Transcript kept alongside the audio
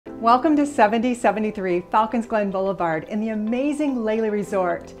Welcome to 7073 Falcons Glen Boulevard in the amazing Lely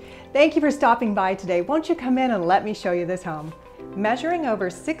Resort. Thank you for stopping by today. Won't you come in and let me show you this home? Measuring over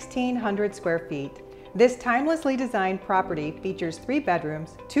 1,600 square feet, this timelessly designed property features 3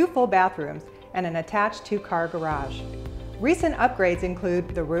 bedrooms, 2 full bathrooms, and an attached 2-car garage. Recent upgrades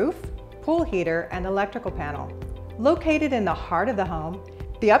include the roof, pool heater, and electrical panel. Located in the heart of the home,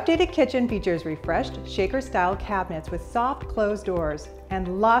 the updated kitchen features refreshed shaker-style cabinets with soft closed doors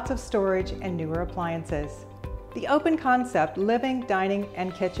and lots of storage and newer appliances. The open concept living, dining,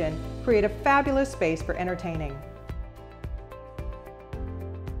 and kitchen create a fabulous space for entertaining.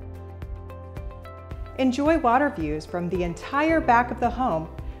 Enjoy water views from the entire back of the home,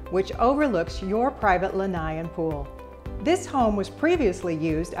 which overlooks your private lanai and pool. This home was previously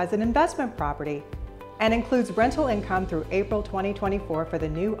used as an investment property and includes rental income through April 2024 for the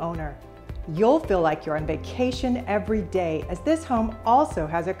new owner. You'll feel like you're on vacation every day, as this home also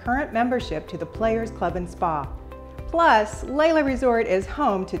has a current membership to the Players Club and Spa. Plus, Lely Resort is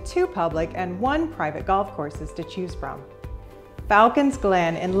home to 2 public and 1 private golf courses to choose from. Falcons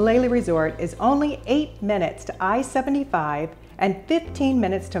Glen in Lely Resort is only 8 minutes to I-75 and 15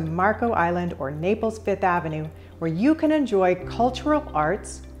 minutes to Marco Island or Naples 5th Avenue, where you can enjoy cultural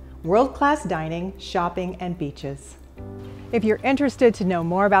arts, world-class dining, shopping, and beaches. If you're interested to know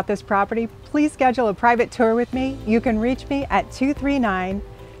more about this property, please schedule a private tour with me. You can reach me at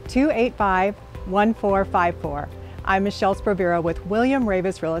 239-285-1454. I'm Michelle Sproviero with William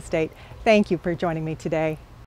Ravis Real Estate. Thank you for joining me today.